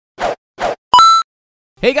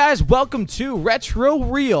Hey guys, welcome to Retro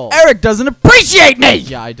Reel. Eric doesn't appreciate me!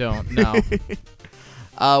 Yeah, I don't. No.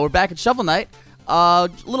 We're back at Shovel Knight.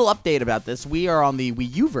 Little update about this. We are on the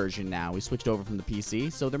Wii U version now. We switched over from the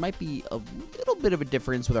PC, so there might be a little bit of a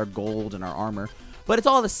difference with our gold and our armor. But it's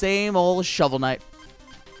all the same old Shovel Knight.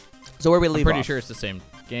 So where we leave I'm pretty off? sure it's the same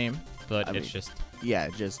game, but I it's mean, just... Yeah,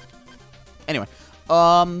 just... Anyway.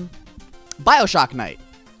 Bioshock Knight.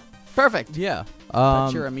 Perfect. Yeah.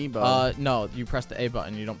 That's your amiibo. No, you press the A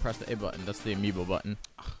button. You don't press the A button. That's the amiibo button.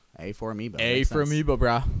 A for amiibo. A Makes for sense. amiibo,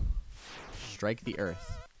 brah. Strike the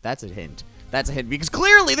earth. That's a hint. That's a hint because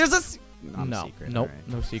clearly there's a... Not No. a secret. Nope. All right.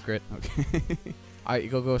 No secret. Okay. All right, you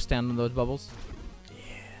go stand on those bubbles.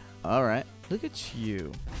 All right. Look at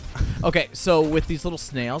you. Okay, so with these little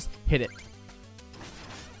snails, hit it.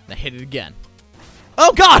 Now hit it again.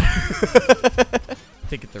 Oh, God!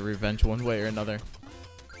 To get the revenge one way or another.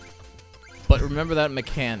 But remember that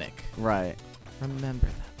mechanic. Right. Remember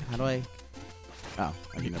that. How do I... Oh,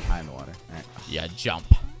 I can up high in the water. All right. Yeah, jump.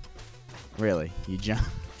 Really? You jump?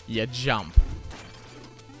 Yeah, jump.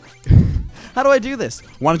 How do I do this?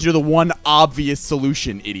 Why don't you do the one obvious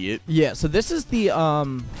solution, idiot? Yeah, so this is the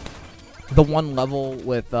one level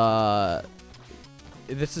with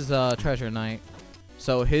this is Treasure Knight.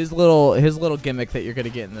 So his little gimmick that you're gonna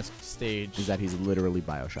get in this stage Is that he's literally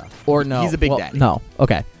Bioshock. or no? He's a big well, daddy. No.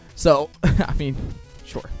 Okay. So I mean,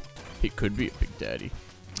 sure, he could be a big daddy.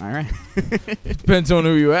 All right. Depends on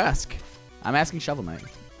who you ask. I'm asking Shovel Knight.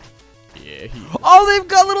 Yeah. He, Oh, they've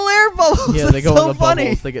got little air bubbles. yeah, That's they go so in the funny.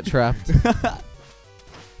 bubbles. They get trapped.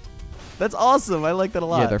 That's awesome. I like that a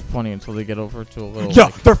lot. Yeah, they're funny until they get over to a little. Yeah,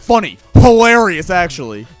 like- they're funny. Hilarious,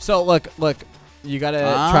 actually. So look, you gotta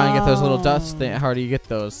try and get those little dust. How do you get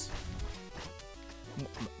those?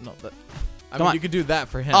 No, I mean, on. you could do that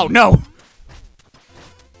for him. Oh, no.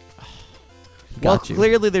 Well, Got you.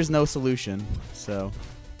 clearly there's no solution, so...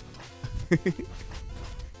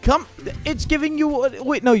 Come... It's giving you.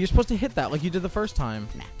 Wait, no, you're supposed to hit that like you did the first time.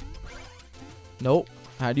 Nah. Nope.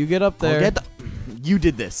 How do you get up I'll there? get the- You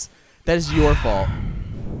did this. That is your fault.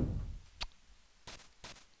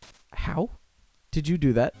 How did you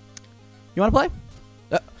do that? You want to play?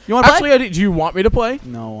 You want to play? Actually, do you want me to play?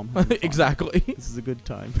 No, I'm fine. Exactly. This is a good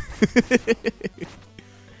time.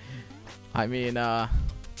 I mean,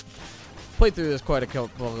 played through this quite a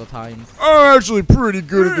couple of times. I'm actually pretty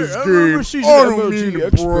good at this game. I don't mean to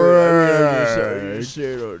brag. say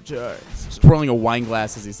it all the time. He's twirling a wine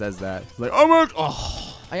glass as he says that. He's like, oh.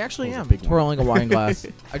 I actually That was a am big one. twirling a wine glass.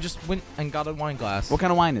 I just went and got a wine glass. What kind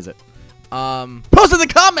of wine is it? Post in the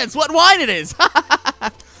comments what wine it is.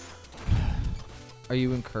 Are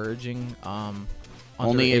you encouraging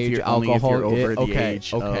Only if underage you're alcohol? over the Okay,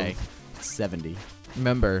 age okay. of 70.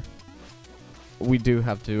 Remember, we do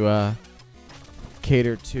have to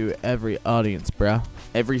cater to every audience, bruh.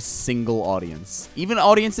 Every single audience, even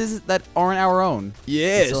audiences that aren't our own.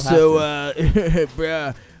 Yeah, Still so have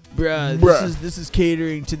bruh, this is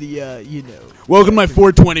catering to the you know. Welcome to my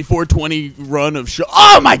 420 run of show.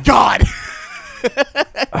 Oh my God!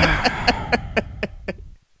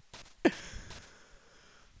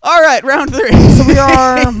 All right, round 3. So we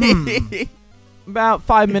are about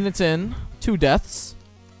 5 minutes in, 2 deaths.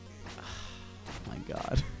 My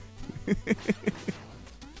God.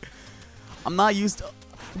 I'm not used to...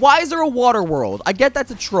 Why is there a water world? I get that's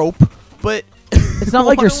a trope, but... It's not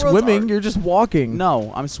like you're water worlds swimming, are- you're just walking.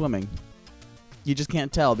 No, I'm swimming. You just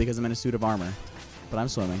can't tell because I'm in a suit of armor. But I'm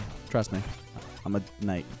swimming. Trust me. I'm a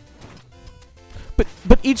knight.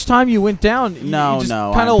 But each time you went down, you just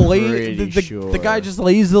no, kind I'm of pretty the guy sure. just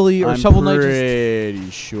lazily or I'm Shovel Knight just pretty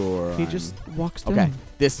sure. he I'm- just walks down. Okay,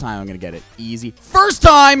 this time I'm gonna get it easy. First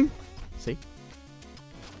time. See.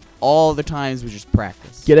 All the times we just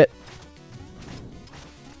practice. Get it?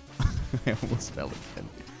 I almost fell again.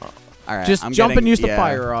 All right, Just I'm jump getting- and use the yeah,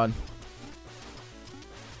 fire on.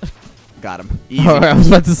 Got him. Easy. All right, I was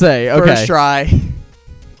about to say. Okay, First try.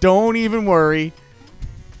 Don't even worry.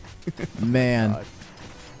 man. God.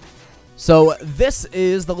 So this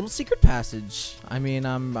is the little secret passage. I mean,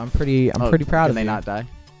 I'm pretty proud of you. Can they not die?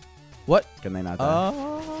 What? Can they not die?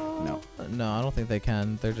 No, I don't think they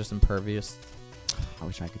can. They're just impervious. I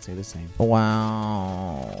wish I could say the same.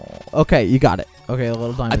 Wow. Okay, you got it. Okay, a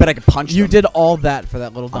little diamond. I bet I could punch you them. did all that for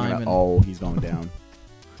that little I'm gonna- diamond. oh, he's going down.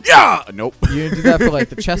 Yeah. Nope. You didn't do that for like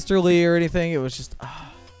the Chesterly or anything. It was just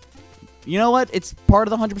You know what? It's part of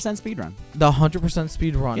the 100% speed run. the 100%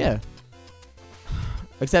 speed run. Yeah.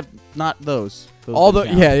 Except not those. All the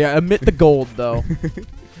didn't count. yeah. Omit the gold though.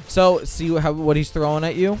 So see what he's throwing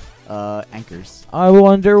at you. Anchors. I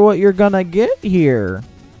wonder what you're gonna get here.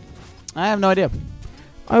 I have no idea.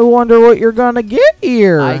 I wonder what you're gonna get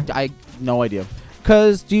here. I no idea.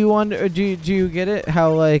 Cause do you get it?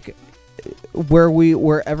 How like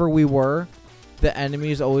wherever we were, the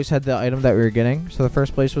enemies always had the item that we were getting. So the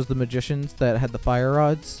first place was the magicians that had the fire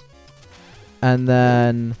rods, and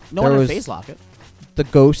then No there one had was a phase locket. the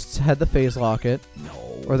ghosts had the phase locket,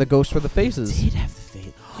 No. or the ghosts were the faces. Did have the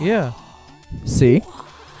phase. Yeah. See?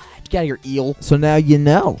 Get out of your eel. So now you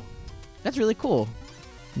know. That's really cool.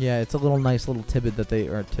 Yeah, it's a little nice little tidbit that they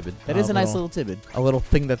That is a nice little tidbit. a little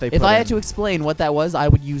thing that they. If put I in. had to explain what that was, I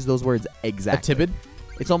would use those words a exactly. tidbit.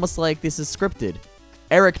 It's almost like this is scripted.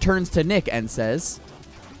 Eric turns to Nick and says,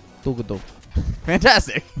 Doogadoo.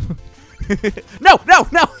 "Fantastic." No.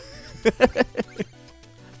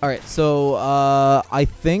 All right, so I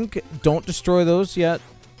think don't destroy those yet.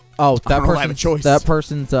 Oh, that don't know if I have a person's choice. that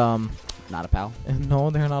person's Not a pal. no,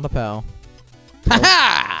 they're not a pal.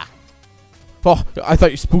 Ha Oh, I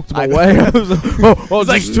thought you spooked them I- away. I was like, oh, It's this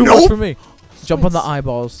like, is too nope. much for me. Jump on the Squids.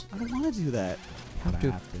 eyeballs. I don't want to do that. Have I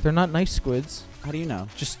to. have to. They're not nice squids. How do you know?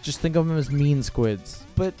 Just think of them as mean squids.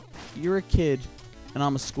 But you're a kid, and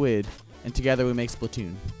I'm a squid, and together we make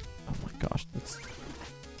Splatoon. Oh my gosh,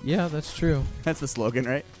 yeah, that's true. That's the slogan,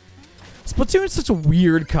 right? Splatoon is such a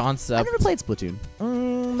weird I've concept. never played Splatoon.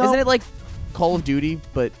 No. Isn't it like Call of Duty,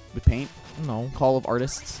 but with paint? No. Call of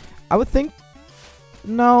Artists? I would think.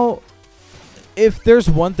 No. If there's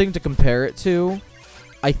one thing to compare it to,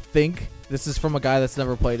 I think this is from a guy that's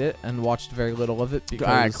never played it and watched very little of it. Because,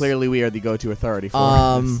 All right, clearly we are the go-to authority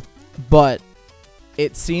for this. But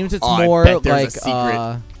it seems it's Oh, I more bet there's a like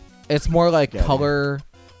secret. it's more like Yeah, color.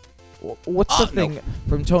 What's the Oh, thing nope.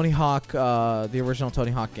 from Tony Hawk? The original Tony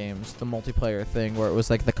Hawk games, the multiplayer thing where it was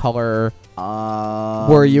like the color,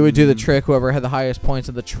 where you would do the trick. Whoever had the highest points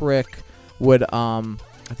of the trick would I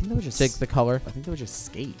think that was just take the color, I think that was just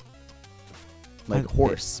skate. Like I-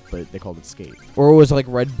 horse, but they called it skate. or it was like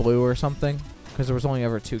red blue or something, because there was only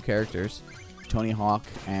ever 2 characters. Tony Hawk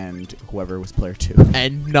and whoever was player 2.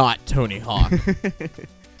 And not Tony Hawk.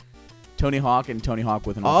 Tony Hawk and Tony Hawk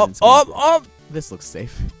with an Up, open skin. up! This looks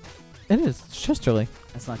safe. It is. It's Chesterly.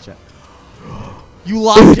 That's not Jet. You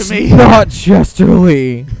lied It's to me. not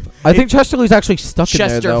Chesterly. I think Chesterly's actually stuck in there,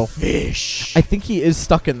 Chester though. Fish. I think he is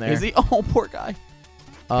stuck in there. Is he? Oh, poor guy.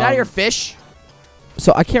 Get out of your fish.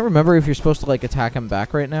 So I can't remember if you're supposed to like attack him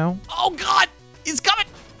back right now. Oh God, he's coming.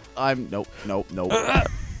 Nope.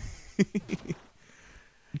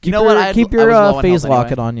 Keep know your, what? I Keep was your low on phase health anyway.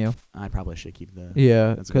 locket on you. I probably should keep the.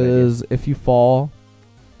 Yeah, That's a good idea. because if you fall,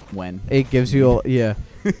 When? it gives you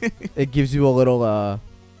it gives you a little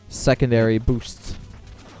secondary boost.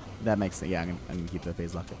 That makes sense. Yeah, I'm gonna keep the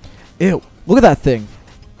phase locket. Ew! Look at that thing.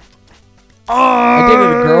 I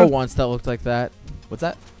dated a girl once that looked like that. What's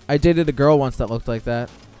that? I dated a girl once that looked like that.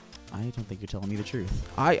 I don't think you're telling me the truth.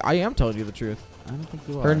 I am telling you the truth. I don't think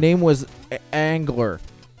you are. Her name was Angler.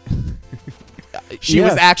 She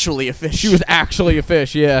was actually a fish. She was actually a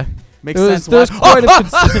fish. Yeah. Makes It was- sense. There's why-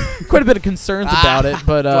 quite a bit of concerns about it,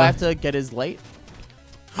 but Do I have to get his light?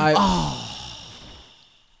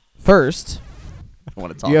 first I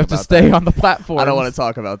want to talk. you have to about stay that. on the platform. I don't want to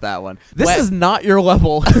talk about that one. This When- is not your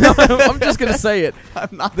level. I'm just gonna say it. I'm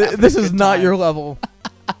not. This is not your level.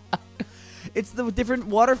 It's the different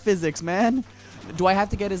water physics, man. Do I have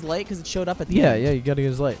to get his light because it showed up at the Yeah, end? yeah. You gotta get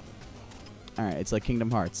his light. All right, it's like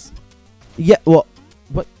Kingdom Hearts. Yeah. Well,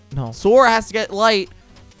 what? No. Sora has to get light.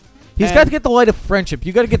 He's and- got to get the light of friendship.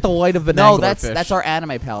 You got to get the light of an No, anglerfish. that's our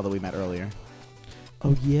anime pal that we met earlier.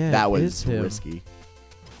 Oh yeah. That it was is him. risky.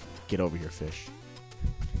 Get over here, fish.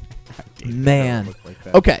 Man. Look like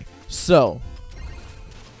that. Okay, so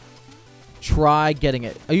try getting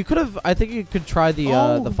it. You could have. I think you could try the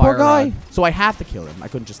Oh, fire poor guy. rod. So I have to kill him. I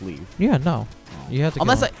couldn't just leave. Yeah, no. You have to.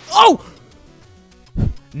 Unless kill I. him.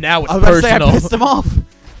 Oh! Now it's I was about to say I personal. pissed him off.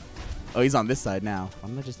 Oh, he's on this side now.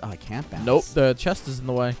 I'm gonna just. Oh, I can't bounce. Nope, the chest is in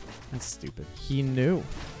the way. That's stupid. He knew.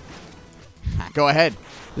 Go ahead.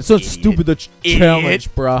 It's so Idiot. stupid the challenge,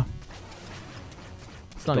 bruh.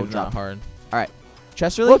 It's not Don't even drop. that hard.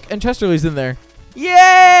 Chesterly. Look, and Chesterly's in there.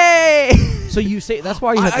 Yay! So you say that's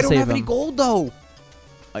why you have I to don't save have any him. gold though.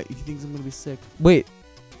 He thinks I'm gonna be sick. Wait,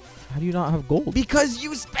 how do you not have gold? Because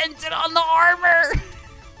you spent it on the armor.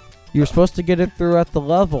 You're supposed to get it throughout the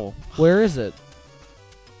level. Where is it?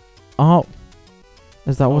 Oh,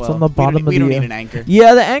 is that what's on the bottom we of don't the? need an anchor.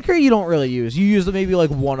 Yeah, the anchor you don't really use. You use it maybe like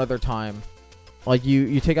one other time. Like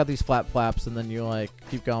you take out these flat flaps and then you like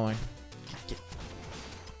keep going.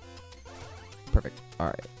 Perfect. All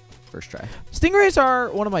right. First try. Stingrays are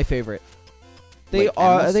one of my favorite. They Like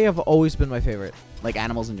are. animals? They have always been my favorite. Like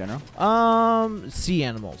animals in general. Sea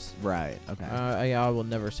animals. Right. Okay. I will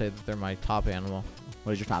never say that they're my top animal.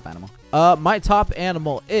 What is your top animal? My top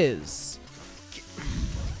animal is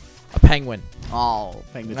a penguin. Oh,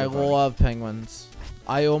 penguins. I are funny. love penguins.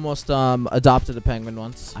 I almost adopted a penguin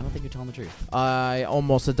once. I don't think you're telling the truth. I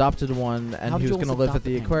almost adopted one, and How he did was you going to almost live adopt at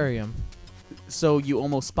the a penguin? aquarium. So you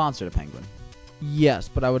almost sponsored a penguin. Yes,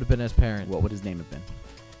 but I would have been his parent. What would his name have been?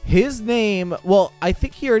 His name, well, I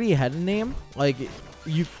think he already had a name. Like,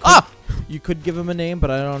 you could, Ah! you could give him a name,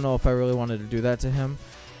 but I don't know if I really wanted to do that to him.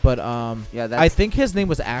 But Yeah, I think his name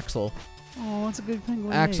was Axel. Oh, that's a good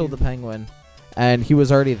penguin. Axel the penguin. And he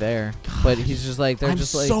was already there. But he's just like, they're I'm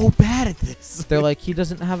just like, so bad at this. they're like, he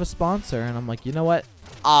doesn't have a sponsor. And I'm like, you know what?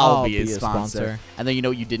 I'll be his sponsor. And then you know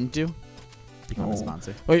what you didn't do? Become a Oh.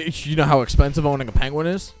 sponsor. Wait, you know how expensive owning a penguin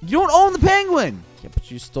is? You don't own the penguin. Yeah, but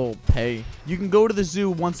you still pay. You can go to the zoo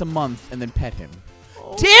once a month and then pet him.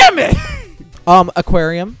 Damn it!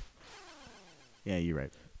 Aquarium. Yeah, you're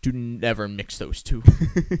right. Do never mix those two.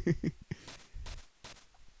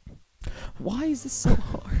 Why is this so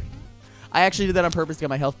hard? I actually did that on purpose to get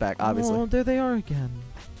my health back, obviously. Oh, there they are again.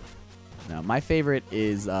 No, my favorite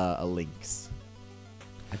is a lynx.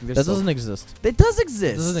 I think That doesn't exist. It does It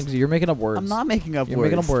exist. doesn't exist. You're making up words. I'm not making up You're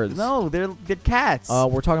words. making up words. No, they're cats.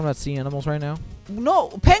 We're talking about sea animals right now. No,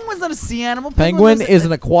 penguin's not a sea animal. Penguin is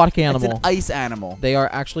an aquatic animal. It's an ice animal. They are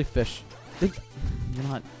actually fish. You're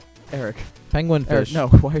not, Eric. Penguin Eric, fish. no,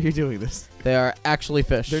 why are you doing this? They are actually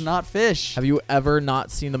fish. They're not fish. Have you ever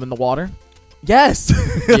not seen them in the water? Yes.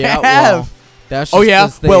 Yeah, I have. well, that's Oh, just yeah?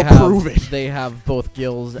 'cause they Well, have- prove it. They have both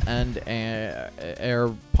gills and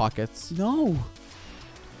air pockets. No.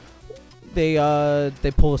 They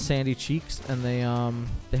pull the sandy cheeks and they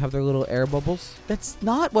have their little air bubbles. That's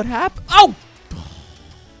not what happened. Oh!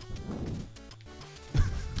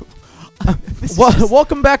 This is just-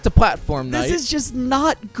 Welcome back to Platform Night. This is just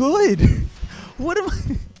not good. What am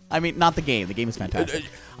I? I mean, not the game. The game is fantastic.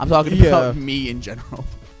 I'm talking about me in general.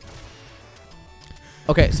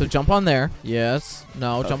 Okay, so jump on there. Yes.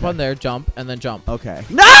 No, jump Okay. on there, jump, and then jump. Okay.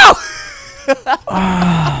 No!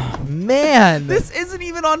 Man! This isn't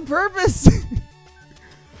even on purpose.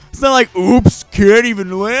 It's not like, oops, can't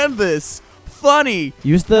even land this. Funny.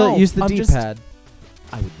 use the No, use the I'm D-pad.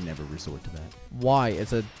 I would never resort to that. Why?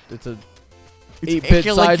 It's a It's 8-bit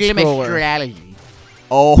a side legitimate scroller. strategy.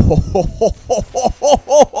 Oh.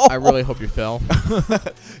 I really hope you fell.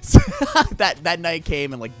 that night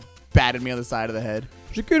came and like batted me on the side of the head.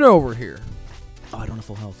 Just get over here. Oh, I don't have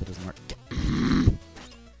full health. It doesn't work.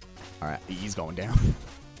 All right, he's going down.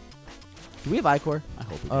 Do we have Icor? I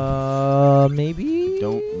hope we do. Maybe.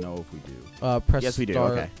 Don't know if we do. Press Yes, we do.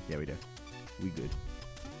 start. Okay. Yeah, we do. We good.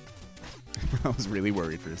 I was really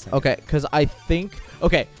worried for a second. Okay, because I think.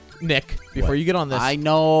 Okay, Nick, before What? you get on this, I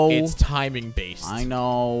know. it's timing based. I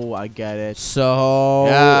know. I get it. So.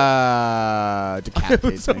 Yeah. I Decapitate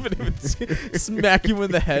was hoping it me. would smack you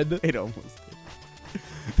in the head. It almost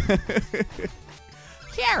did.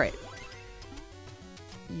 Carrot.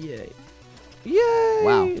 Yay. Yay.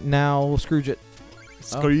 Wow. Now we'll Scrooge it.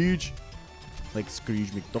 Scrooge. Like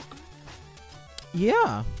Scrooge McDuck.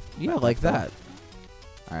 Yeah. Yeah, like that.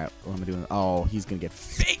 All right, what am I doing? Oh, he's gonna get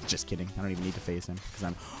faced. Just kidding. I don't even need to face him because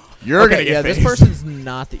I'm. You're Okay, gonna get yeah, faced. this person's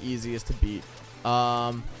not the easiest to beat.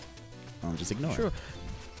 I'll just ignore. Sure.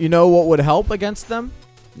 You know what would help against them?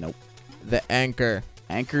 Nope. The anchor.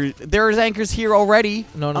 Anchor. There's anchors here already.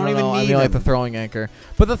 No, I no, don't no, even no. I need mean like them. the throwing anchor.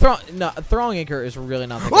 But the throwing anchor is really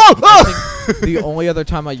not the Oh! I think the only other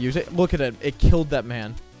time I use it, look at it. It killed that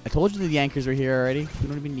man. I told you that the anchors were here already. We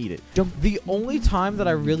don't even need it. The only time that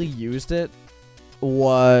I really used it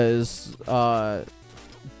was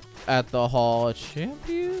at the Hall of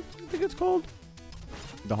Champions, I think it's called.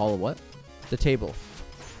 The Hall of what? The table.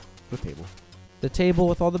 What table? The table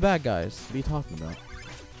with all the bad guys. What are you talking about?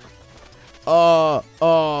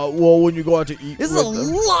 Well, when you go out to eat. This is a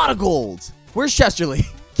lot of gold. Where's Chesterly?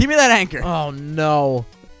 Give me that anchor. Oh, no.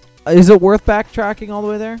 Is it worth backtracking all the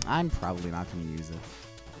way there? I'm probably not going to use it.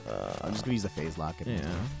 I'm just going to use the phase locket. Yeah.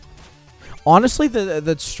 Honestly,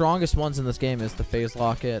 the strongest ones in this game is the phase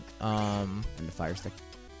locket. And the fire stick.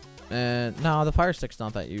 And no, the fire stick's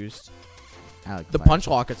not that used. I like The fire punch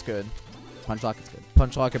stick. locket's good. Punch locket's good.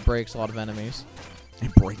 Punch locket breaks a lot of enemies.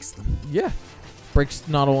 It breaks them. Yeah. Breaks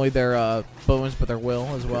not only their bones but their will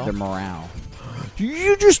as well. Their morale.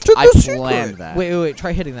 You just took I the secret. planned that. Wait.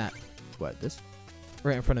 Try hitting that What, this?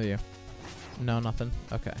 right in front of you. No, nothing.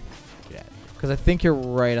 Okay. Yeah. Because I think you're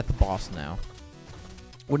right at the boss now.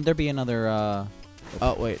 Wouldn't there be another,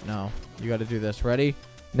 Oh, wait, no. You got to do this. Ready?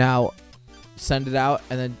 Now, send it out,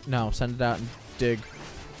 and then, no, send it out and dig.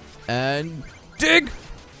 And dig!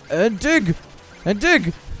 And dig! And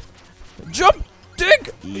dig! Jump!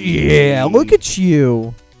 Dig! Yeah, look at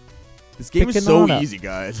you. This game is Picking so on up. easy,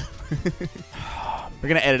 guys. We're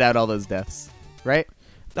going to edit out all those deaths, right?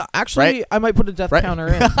 Actually, Right? I might put a death Right? counter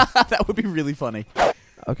in. That would be really funny.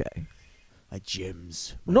 Okay. My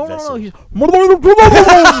gems. No, no, no. He's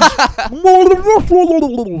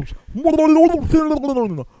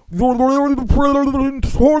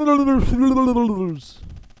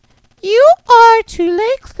You are to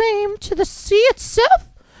lay claim to the sea itself.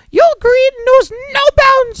 Your greed knows no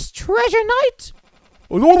bounds, treasure knight.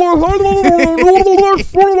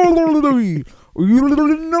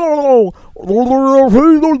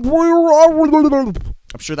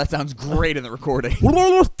 I'm sure that sounds great in the recording. I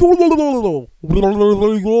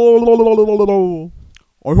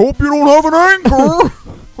hope you don't have an anchor.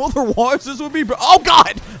 Otherwise, this would be. Oh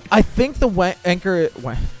God! I think the anchor,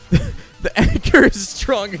 the anchor is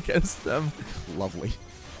strong against them. Lovely.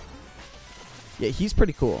 Yeah, he's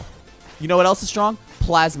pretty cool. You know what else is strong?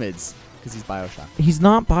 Plasmids, because he's Bioshock. He's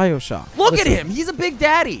not Bioshock. Look Listen, at him. He's a big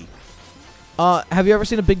daddy. Have you ever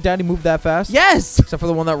seen a Big Daddy move that fast? Yes. Except for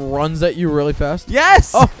the one that runs at you really fast.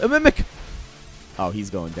 Yes. Oh, a mimic. Oh,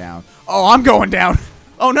 he's going down. Oh, I'm going down.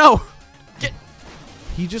 Oh no.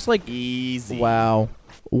 He just like Easy. wow.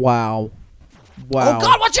 Wow. Oh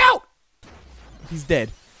God, watch out. He's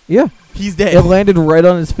dead. Yeah. He's It dead. landed right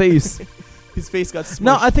on his face. His face got smushed.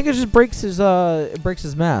 No, I think it just breaks his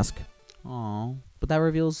mask. Oh, but that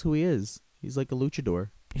reveals who he is. He's like a luchador.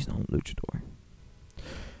 He's not a luchador.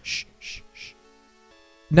 Shh, shh, shh.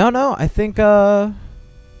 No, I think are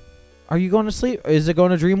you going to sleep? Is it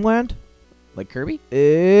going to Dreamland? Like Kirby?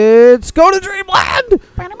 It's going to Dreamland!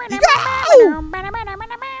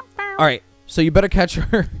 Alright, so you better catch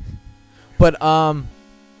her. But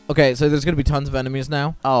okay, so there's gonna be tons of enemies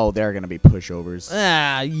now. Oh, they're gonna be pushovers.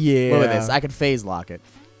 Ah, yeah. Look at this. I could phase lock it.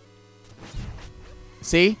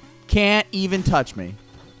 See? Can't even touch me.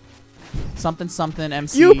 Something, something,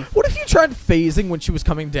 MC. What if you tried phasing when she was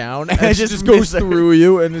coming down and I it just just goes missed her. through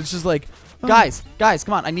you and it's just like Guys,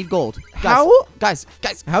 come on. I need gold. Guys, How? Guys.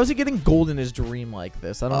 How is he getting gold in his dream like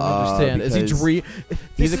this? I don't understand. Is he because dream?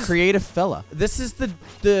 He's a creative fella. This is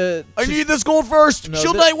the I need this gold first. No,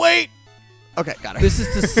 Shield thi- Knight, wait. Okay, got it. This is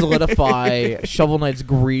to solidify Shovel Knight's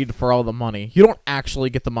greed for all the money. You don't actually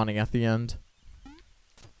get the money at the end.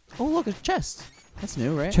 Oh, look, a chest. That's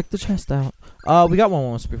new, right? Check the chest out. We got one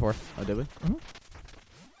once before. Oh, did we?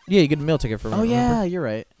 Yeah, you get a meal ticket for it. Oh, yeah, you're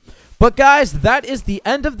right. But guys, that is the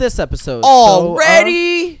end of this episode.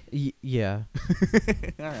 Already? Yeah.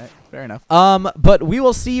 All right, fair enough. But we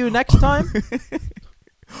will see you next time.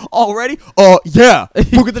 Already? Yeah.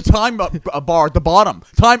 Look at the time bar at the bottom.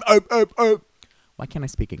 Time. Why can't I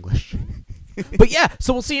speak English? But yeah,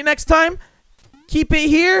 so we'll see you next time. Keep it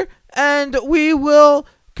here, and we will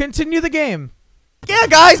continue the game. Yeah,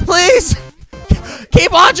 guys, please.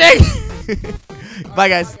 Keep watching. Bye,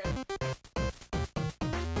 guys.